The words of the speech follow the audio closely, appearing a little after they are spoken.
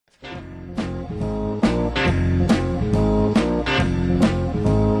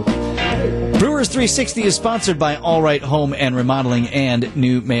Brewers 360 is sponsored by All Right Home and Remodeling and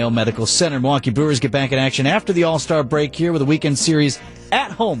New Mayo Medical Center. Milwaukee Brewers get back in action after the All-Star break here with a weekend series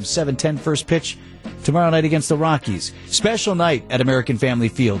at home, 7:10 first pitch tomorrow night against the Rockies. Special night at American Family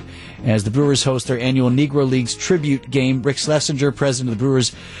Field as the Brewers host their annual Negro Leagues tribute game. Rick Schlesinger, president of the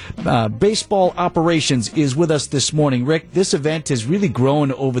Brewers baseball operations, is with us this morning. Rick, this event has really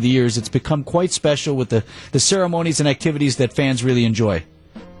grown over the years. It's become quite special with the ceremonies and activities that fans really enjoy.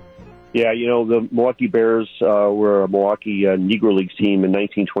 Yeah, the Milwaukee Bears were a Milwaukee Negro Leagues team in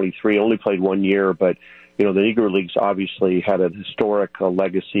 1923. Only played 1 year, but the Negro Leagues obviously had a historic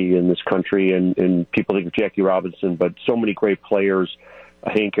legacy in this country, and people think of Jackie Robinson, but so many great players,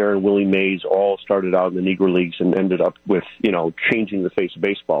 Hank Aaron, Willie Mays, all started out in the Negro Leagues and ended up with, changing the face of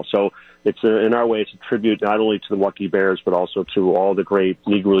baseball. So it's in our way, it's a tribute not only to the Milwaukee Bears, but also to all the great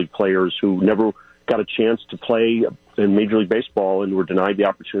Negro League players who never got a chance to play in Major League Baseball and were denied the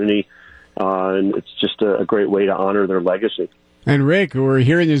opportunity. And it's just a great way to honor their legacy. And Rick, we're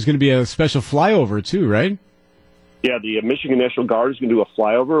hearing there's going to be a special flyover too, right? Yeah, the Michigan National Guard is going to do a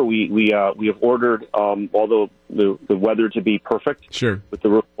flyover. We have ordered all the weather to be perfect, sure, with the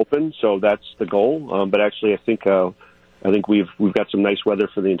roof open. So that's the goal. But actually, I think we've got some nice weather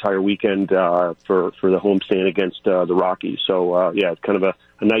for the entire weekend for the homestand against the Rockies. So it's kind of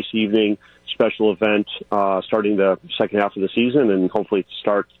a nice evening, special event starting the second half of the season, and hopefully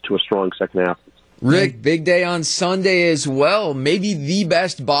start to a strong second half. Rick, big day on Sunday as well. Maybe the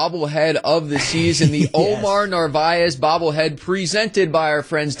best bobblehead of the season, the yes. Omar Narvaez bobblehead presented by our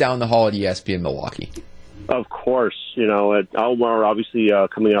friends down the hall at ESPN Milwaukee. Of course. Omar obviously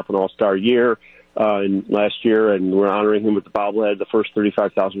coming up an all-star year last year, and we're honoring him with the bobblehead. The first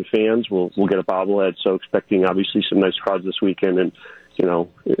 35,000 fans will get a bobblehead, so expecting obviously some nice crowds this weekend. And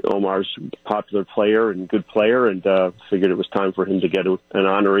Omar's a popular player and good player, and figured it was time for him to get an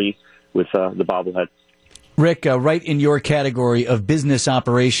honoree with the bobblehead. Rick, right in your category of business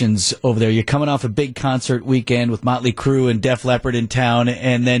operations over there, you're coming off a big concert weekend with Motely, Crue, and Def Leppard in town,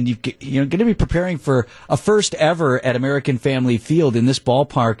 and then you're going to be preparing for a first ever at American Family Field in this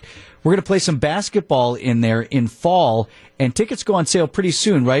ballpark. We're going to play some basketball in there in fall, and tickets go on sale pretty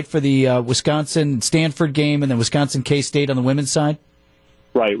soon, right, for the Wisconsin-Stanford game and then Wisconsin-K-State on the women's side?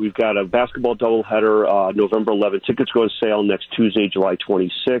 Right. We've got a basketball doubleheader November 11th. Tickets go on sale next Tuesday, July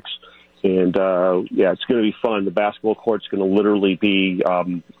 26th. And, it's going to be fun. The basketball court's going to literally be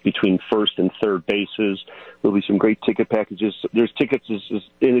between first and third bases. There'll be some great ticket packages. There's tickets as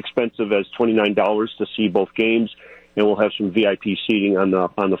inexpensive as $29 to see both games, and we'll have some VIP seating on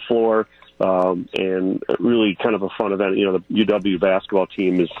the floor. And really kind of a fun event. The UW basketball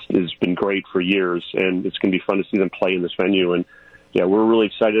team has been great for years, and it's going to be fun to see them play in this venue. And we're really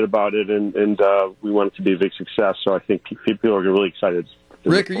excited about it, and we want it to be a big success. So I think people are really excited.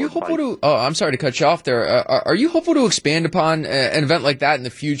 Rick, are you hopeful to? Oh, I'm sorry to cut you off there. Are you hopeful to expand upon an event like that in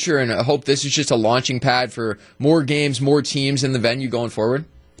the future, and I hope this is just a launching pad for more games, more teams in the venue going forward?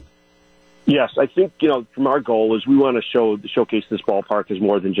 Yes, I think from our goal is we want to showcase this ballpark as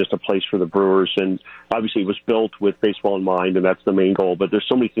more than just a place for the Brewers, and obviously it was built with baseball in mind, and that's the main goal. But there's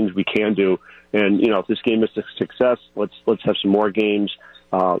so many things we can do, and if this game is a success, let's have some more games.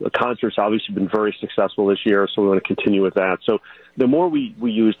 The concert's obviously been very successful this year, so we want to continue with that. So the more we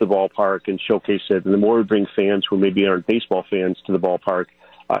use the ballpark and showcase it, and the more we bring fans who maybe aren't baseball fans to the ballpark,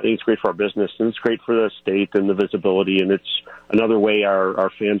 I think it's great for our business, and it's great for the state and the visibility, and it's another way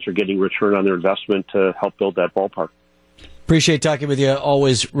our fans are getting return on their investment to help build that ballpark. Appreciate talking with you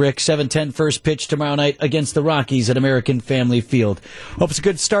always, Rick. 7:10 first pitch tomorrow night against the Rockies at American Family Field. Hope it's a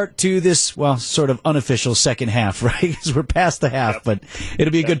good start to this, sort of unofficial second half, right? Because we're past the half, but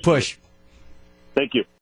it'll be a good push. Thank you.